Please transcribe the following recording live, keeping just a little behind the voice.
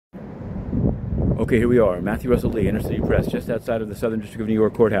Okay, here we are, Matthew Russell Lee, Inner City Press, just outside of the Southern District of New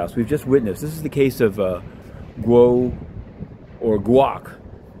York courthouse. We've just witnessed, this is the case of Kwok, or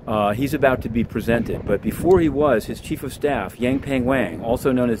Kwok. He's about to be presented, but before he was, his chief of staff, Yangping Wang,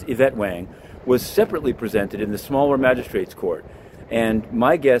 also known as Yvette Wang, was separately presented in the smaller magistrates court. And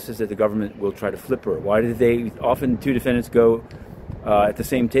my guess is that the government will try to flip her. Why did they, often two defendants go at the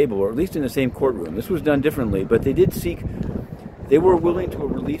same table, or at least in the same courtroom? This was done differently, but they did seek, they were willing to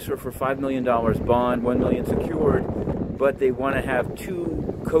release her for $5 million bond, $1 million secured, but they want to have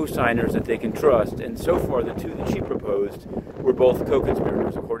two co-signers that they can trust. And so far, the two that she proposed were both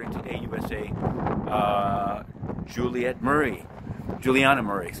co-conspirators, according to AUSA Juliana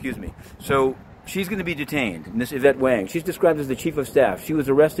Murray, excuse me. So she's going to be detained, Miss Yvette Wang. She's described as the chief of staff. She was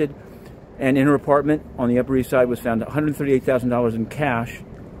arrested, and in her apartment on the Upper East Side was found $138,000 in cash,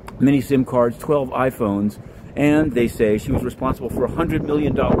 many SIM cards, 12 iPhones, and they say she was responsible for a $100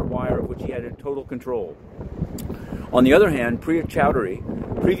 million wire of which she had total control. On the other hand, Priya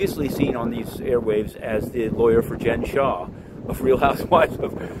Chowdhury, previously seen on these airwaves as the lawyer for Jen Shah of Real Housewives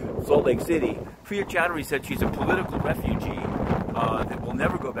of Salt Lake City, Priya Chowdhury said she's a political refugee that will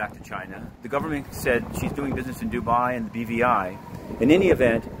never go back to China. The government said she's doing business in Dubai and the BVI. In any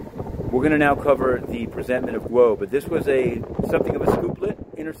event, we're going to now cover the presentment of Kwok, but this was something of a scooplet.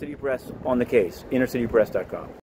 Inner City Press on the case, innercitypress.com.